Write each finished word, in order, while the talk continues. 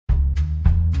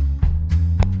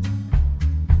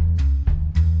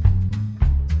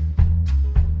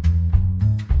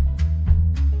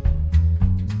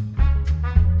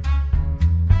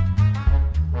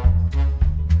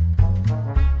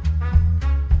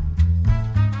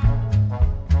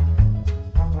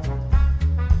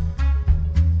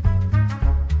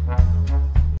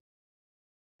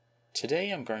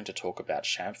Today I'm going to talk about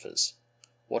chamfers.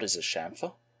 What is a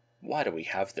chamfer? Why do we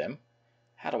have them?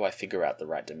 How do I figure out the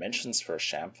right dimensions for a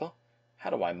chamfer?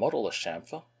 How do I model a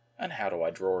chamfer? And how do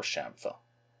I draw a chamfer?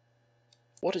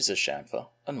 What is a chamfer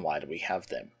and why do we have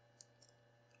them?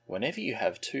 Whenever you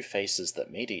have two faces that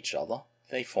meet each other,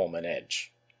 they form an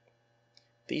edge.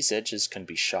 These edges can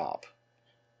be sharp,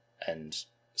 and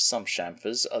some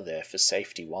chamfers are there for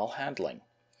safety while handling.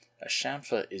 A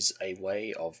chamfer is a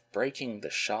way of breaking the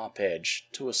sharp edge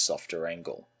to a softer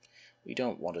angle. We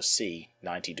don't want to see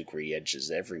 90-degree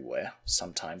edges everywhere.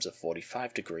 Sometimes a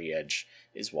 45-degree edge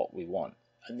is what we want,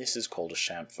 and this is called a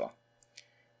chamfer.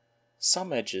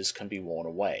 Some edges can be worn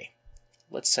away.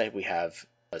 Let's say we have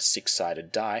a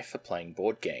 6-sided die for playing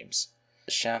board games.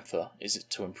 The chamfer is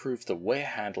to improve the wear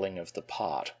handling of the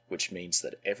part, which means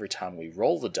that every time we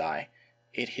roll the die,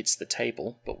 it hits the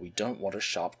table, but we don't want a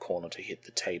sharp corner to hit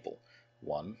the table.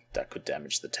 1, that could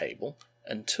damage the table,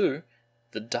 and 2,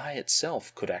 the die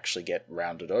itself could actually get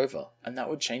rounded over, and that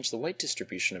would change the weight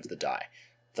distribution of the die,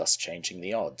 thus changing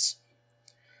the odds.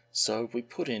 So we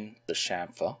put in the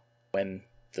chamfer. When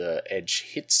the edge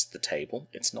hits the table,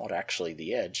 it's not actually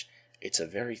the edge, it's a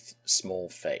very small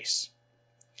face.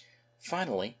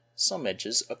 Finally, some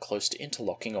edges are close to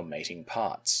interlocking or mating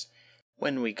parts.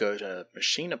 When we go to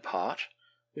machine a part,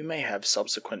 we may have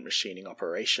subsequent machining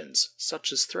operations,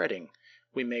 such as threading.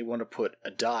 We may want to put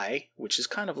a die, which is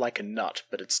kind of like a nut,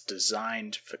 but it's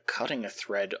designed for cutting a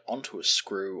thread onto a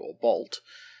screw or bolt.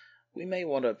 We may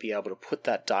want to be able to put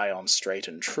that die on straight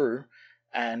and true,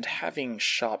 and having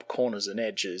sharp corners and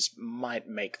edges might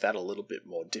make that a little bit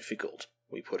more difficult.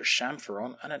 We put a chamfer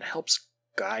on, and it helps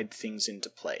guide things into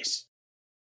place.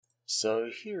 So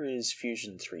here is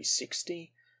Fusion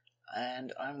 360.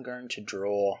 And I'm going to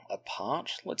draw a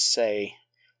part. Let's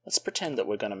pretend that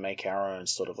we're going to make our own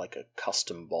sort of like a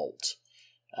custom bolt.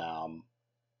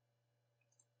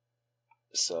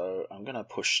 So I'm going to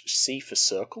push C for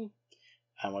circle,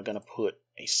 and we're going to put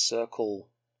a circle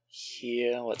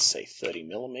here, let's say 30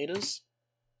 millimeters.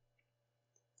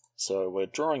 So we're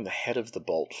drawing the head of the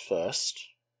bolt first.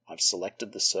 I've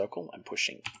selected the circle. I'm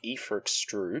pushing E for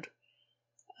extrude,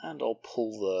 and I'll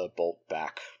pull the bolt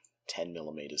back 10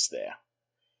 millimeters there.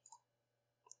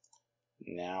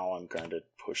 Now I'm going to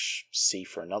push C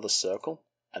for another circle,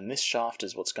 and this shaft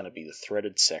is what's going to be the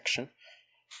threaded section.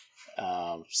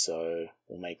 So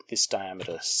we'll make this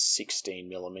diameter 16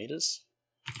 millimeters,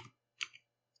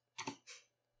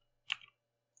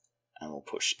 and we'll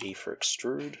push E for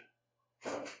extrude,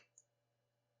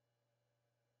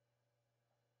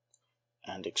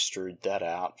 and extrude that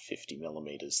out 50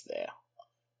 millimeters there.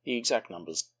 The exact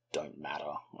numbers don't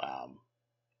matter.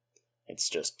 It's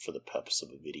just for the purpose of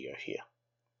a video here.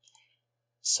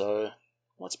 So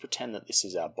let's pretend that this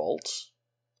is our bolt.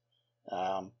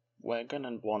 We're going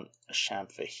to want a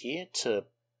chamfer here to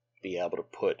be able to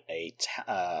put a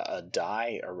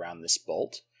die around this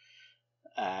bolt,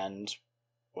 and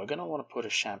we're going to want to put a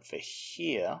chamfer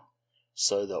here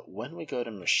so that when we go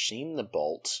to machine the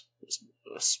bolt,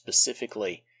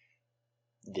 specifically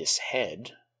this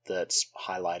head that's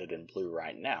highlighted in blue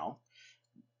right now,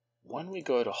 when we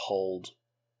go to hold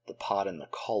the part in the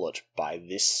collet by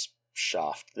this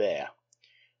shaft there,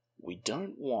 we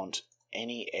don't want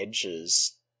any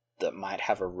edges that might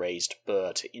have a raised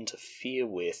burr to interfere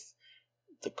with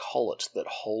the collet that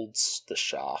holds the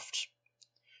shaft.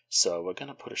 So we're going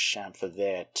to put a chamfer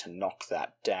there to knock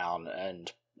that down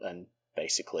and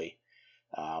basically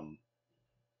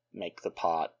make the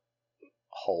part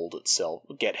hold itself,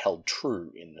 get held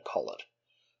true in the collet.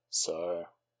 So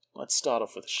let's start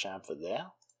off with a chamfer there.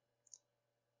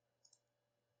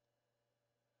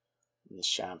 The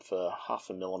chamfer,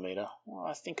 0.5 millimeter. Well,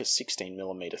 I think a 16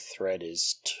 millimeter thread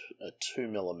is a 2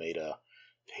 millimeter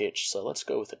pitch, so let's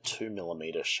go with a 2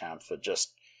 millimeter chamfer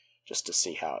just to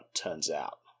see how it turns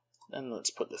out. Then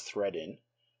let's put the thread in.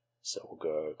 So we'll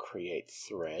go create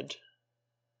thread.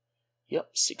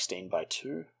 Yep, 16 by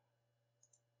 2.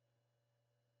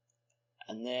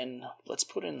 And then let's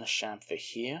put in the chamfer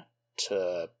here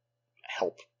to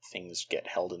help things get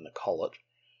held in the collet.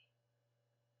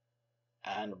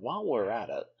 And while we're at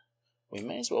it, we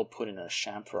may as well put in a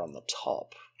chamfer on the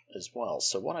top as well.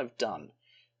 So what I've done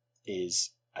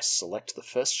is I select the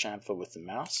first chamfer with the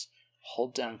mouse,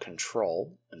 hold down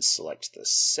Control, and select the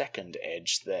second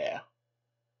edge there.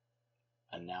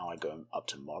 And now I go up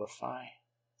to Modify,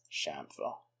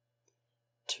 Chamfer.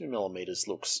 2 millimeters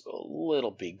looks a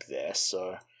little big there,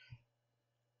 so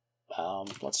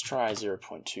let's try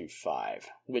 0.25,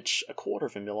 which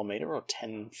 1/4 millimeter or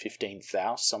 10-15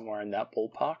 thou, somewhere in that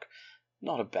ballpark.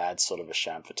 Not a bad sort of a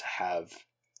chamfer to have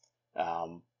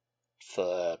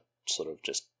for sort of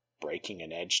just breaking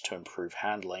an edge to improve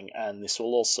handling, and this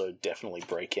will also definitely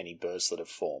break any burrs that have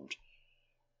formed.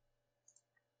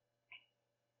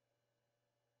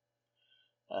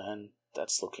 And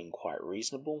that's looking quite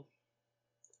reasonable.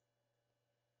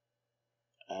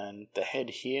 And the head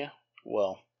here,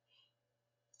 well,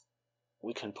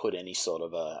 we can put any sort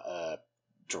of a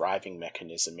driving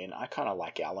mechanism in. I kind of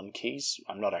like Allen keys.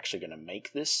 I'm not actually going to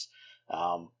make this,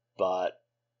 but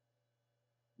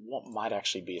what might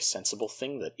actually be a sensible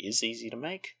thing that is easy to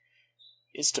make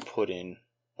is to put in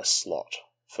a slot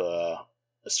for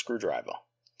a screwdriver.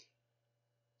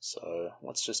 So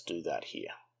let's just do that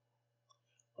here.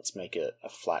 Let's make it a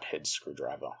flathead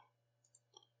screwdriver.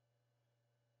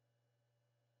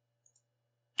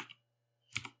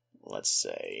 Let's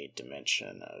say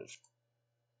dimension of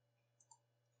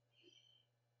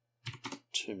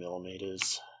 2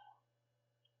 millimeters.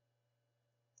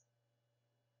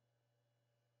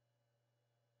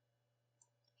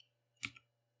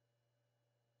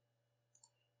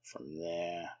 From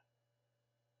there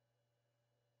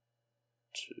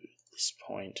to this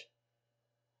point.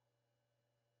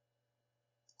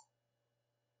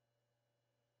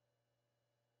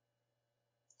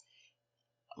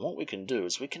 And what we can do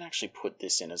is we can actually put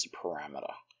this in as a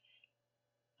parameter.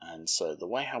 And so the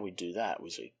way how we do that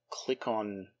is we click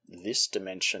on this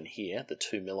dimension here, the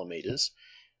 2 millimeters.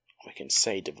 We can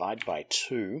say divide by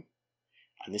 2,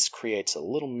 and this creates a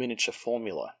little miniature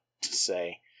formula to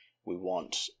say we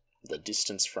want the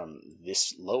distance from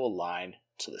this lower line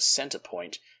to the center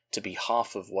point to be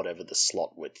half of whatever the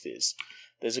slot width is.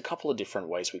 There's a couple of different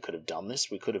ways we could have done this.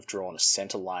 We could have drawn a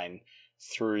center line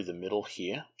through the middle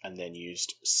here and then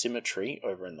used symmetry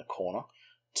over in the corner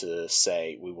to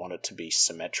say we want it to be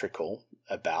symmetrical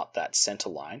about that center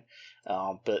line,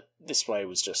 but this way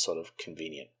was just sort of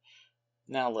convenient.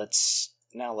 Now let's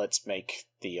make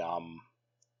the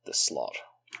slot.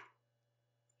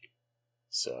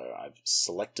 So I've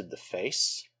selected the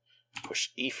face, push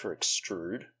E for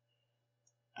extrude,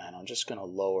 and I'm just going to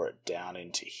lower it down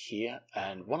into here.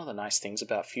 And one of the nice things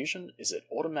about Fusion is it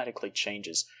automatically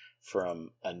changes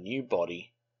from a new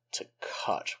body to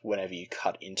cut whenever you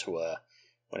cut into a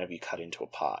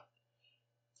part.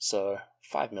 So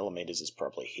 5 millimeters is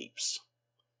probably heaps.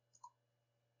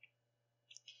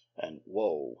 And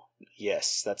whoa,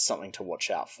 yes, that's something to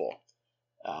watch out for.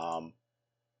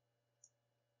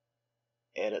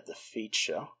 Edit the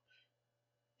feature.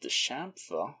 The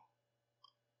chamfer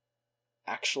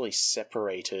actually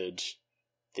separated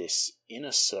this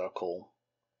inner circle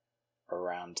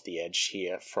around the edge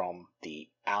here from the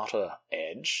outer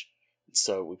edge.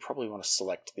 So we probably want to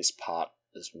select this part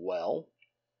as well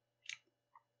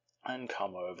and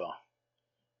come over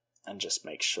and just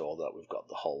make sure that we've got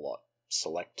the whole lot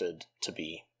selected to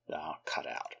be cut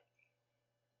out.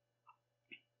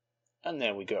 And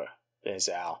there we go. There's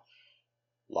our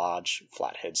large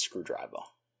flathead screwdriver.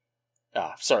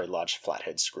 Large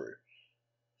flathead screw.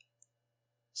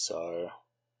 So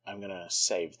I'm going to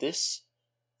save this,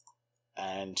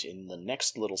 and in the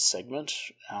next little segment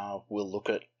we'll look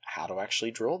at how to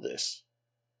actually draw this.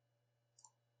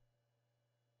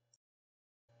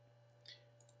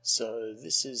 So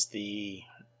this is the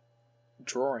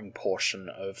drawing portion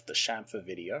of the chamfer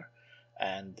video,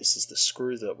 and this is the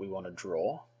screw that we want to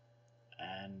draw.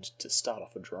 And to start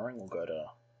off a drawing, we'll go to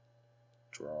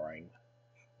drawing,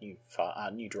 new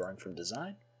drawing from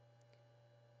design,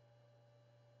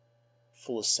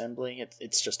 full assembly.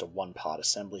 It's just a one-part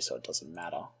assembly, so it doesn't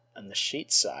matter. And the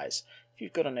sheet size, if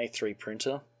you've got an A3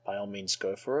 printer, by all means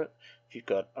go for it. If you've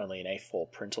got only an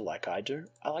A4 printer like I do,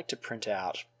 I like to print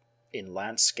out in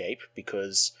landscape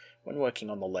because when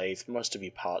working on the lathe, most of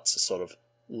your parts are sort of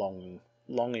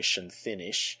longish and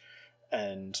thinnish,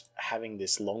 and having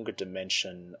this longer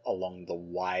dimension along the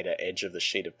wider edge of the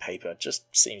sheet of paper just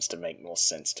seems to make more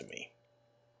sense to me.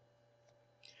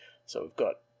 So we've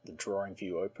got the drawing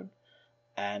view open,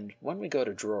 and when we go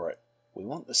to draw it, we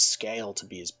want the scale to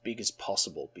be as big as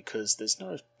possible because there's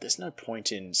no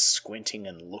point in squinting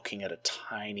and looking at a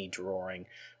tiny drawing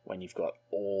when you've got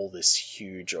all this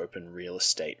huge open real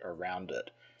estate around it.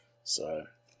 So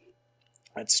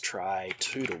let's try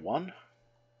 2:1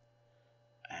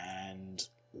 and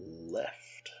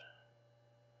left.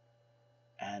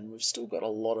 And we've still got a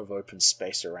lot of open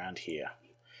space around here.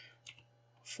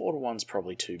 4:1's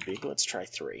probably too big. Let's try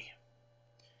 3.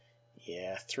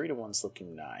 Yeah, 3:1's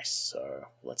looking nice. So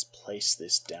let's place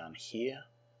this down here.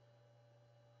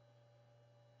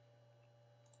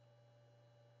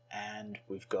 And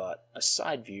we've got a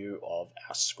side view of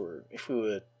our screw.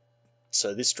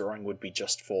 So this drawing would be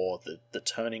just for the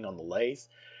turning on the lathe,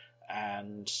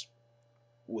 and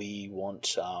we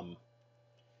want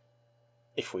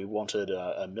if we wanted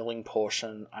a milling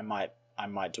portion, I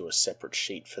might do a separate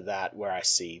sheet for that where I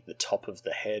see the top of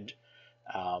the head,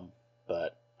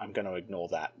 but I'm going to ignore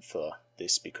that for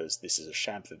this because this is a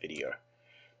chamfer video.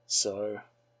 So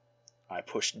I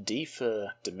push D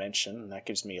for dimension, and that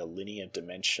gives me a linear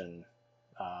dimension.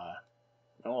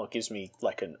 It gives me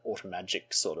like an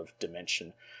automagic sort of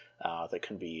dimension that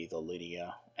can be either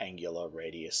linear, angular,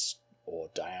 radius, or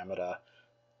diameter,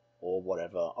 or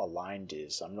whatever aligned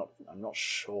is. I'm not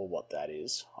sure what that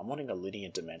is. I'm wanting a linear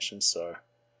dimension, so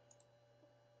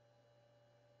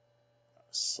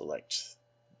select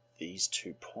these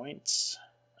 2 points,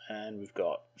 and we've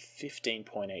got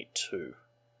 15.82.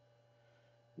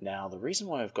 Now the reason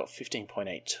why I've got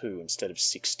 15.82 instead of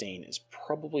 16 is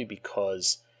probably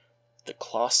because the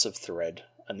class of thread,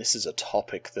 and this is a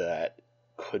topic that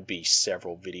could be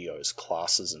several videos,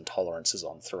 classes and tolerances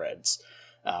on threads.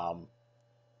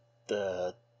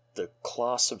 The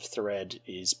class of thread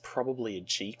is probably a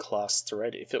G class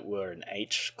thread. If it were an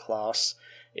H class,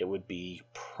 it would be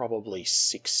probably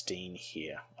 16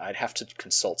 here. I'd have to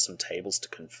consult some tables to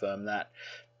confirm that,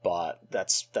 but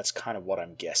that's kind of what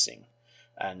I'm guessing.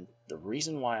 And the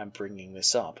reason why I'm bringing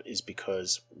this up is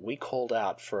because we called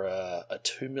out for a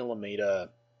 2mm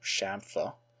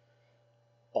chamfer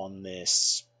on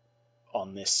this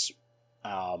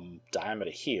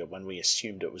diameter here when we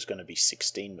assumed it was going to be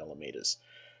 16mm.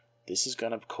 This is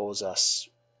going to cause us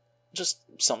just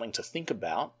something to think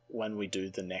about when we do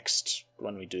the next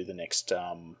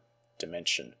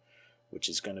dimension, which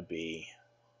is going to be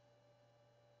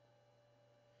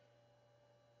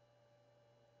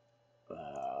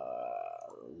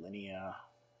linear,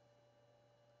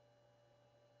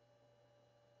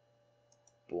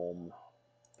 boom,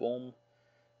 boom,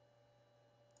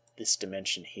 this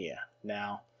dimension here.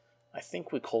 Now, I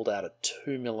think we called out a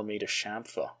 2mm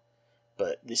chamfer,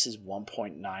 but this is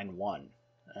 1.91.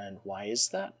 And why is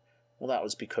that? Well, that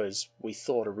was because we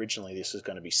thought originally this was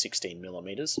going to be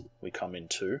 16mm. We come in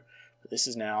 2, but this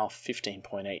is now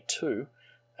 15.82,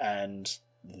 and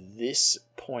this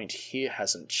point here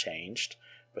hasn't changed,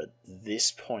 but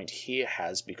this point here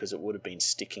has, because it would have been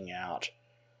sticking out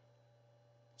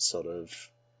sort of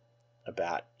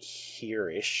about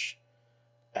here-ish,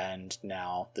 and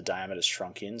now the diameter's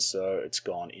shrunk in, so it's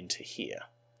gone into here.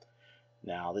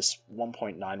 Now this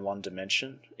 1.91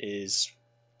 dimension is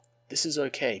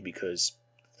okay because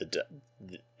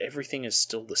everything is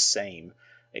still the same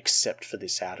except for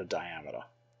this outer diameter.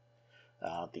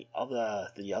 The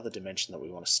other dimension that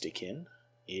we want to stick in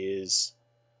is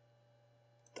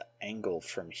the angle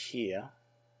from here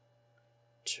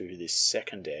to this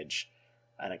second edge,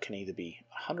 and it can either be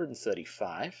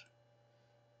 135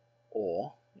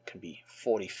 or it can be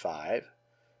 45,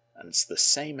 and it's the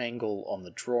same angle on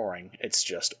the drawing, it's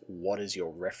just what is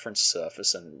your reference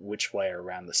surface and which way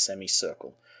around the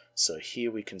semicircle. So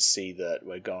here we can see that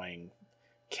we're going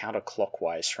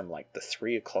counterclockwise from like the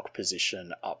 3 o'clock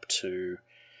position up to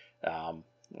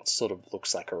what sort of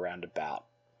looks like around about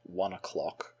 1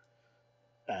 o'clock,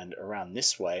 and around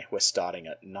this way we're starting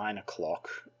at 9 o'clock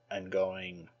and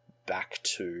going back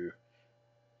to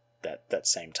that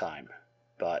same time.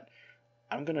 But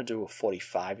I'm going to do a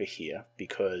 45er here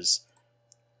because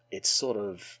it's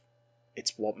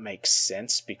what makes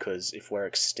sense, because if we're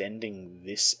extending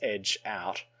this edge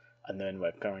out and then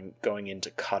we're going in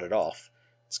to cut it off,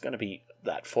 it's going to be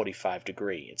that 45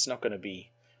 degree. It's not going to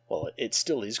be, well, it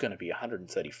still is going to be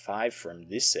 135 from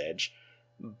this edge,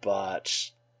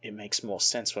 but it makes more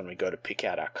sense when we go to pick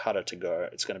out our cutter to go,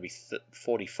 it's going to be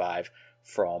 45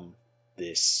 from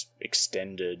this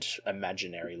extended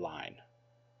imaginary line.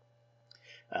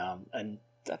 And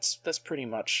that's pretty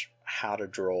much how to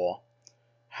draw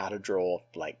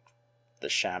like the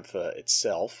chamfer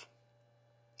itself.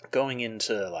 Going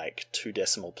into like 2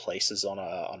 decimal places on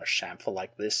a chamfer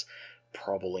like this,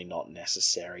 probably not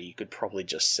necessary. You could probably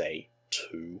just say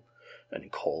 2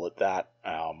 and call it that.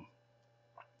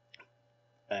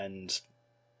 And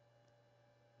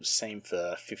same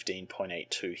for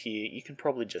 15.82 here. You can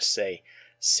probably just say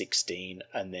 16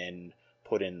 and then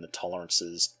put in the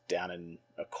tolerances down in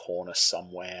a corner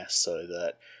somewhere so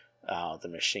that the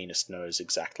machinist knows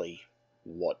exactly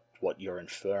what you're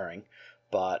inferring.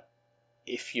 But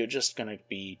if you're just going to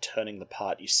be turning the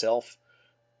part yourself,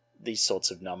 these sorts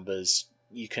of numbers,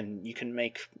 you can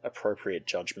make appropriate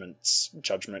judgment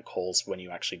calls when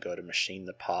you actually go to machine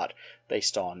the part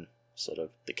based on sort of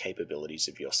the capabilities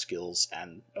of your skills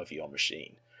and of your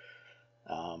machine.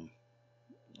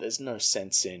 There's no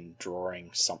sense in drawing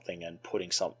something and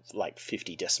putting some like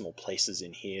 50 decimal places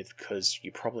in here, because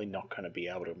you're probably not going to be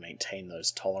able to maintain those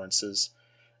tolerances,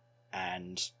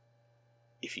 and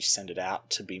if you send it out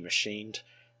to be machined,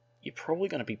 you're probably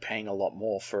going to be paying a lot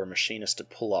more for a machinist to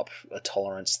pull up a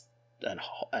tolerance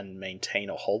and maintain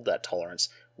or hold that tolerance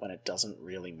when it doesn't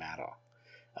really matter.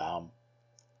 On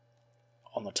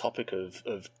the topic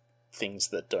of things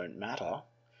that don't matter,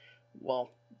 well,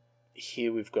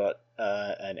 here we've got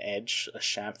an edge, a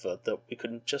chamfer, that we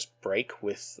could just break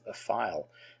with a file.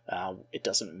 It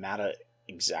doesn't matter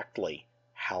exactly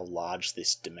how large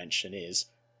this dimension is,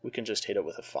 we can just hit it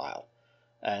with a file.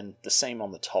 And the same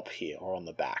on the top here, or on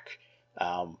the back.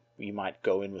 You might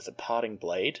go in with a parting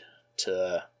blade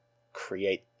to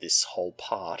create this whole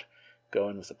part, go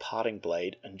in with a parting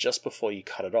blade, and just before you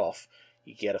cut it off,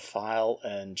 you get a file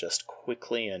and just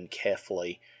quickly and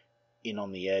carefully in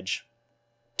on the edge,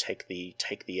 take the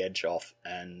edge off,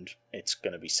 and it's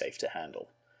going to be safe to handle.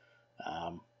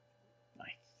 I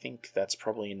think that's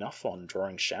probably enough on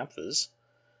drawing chamfers.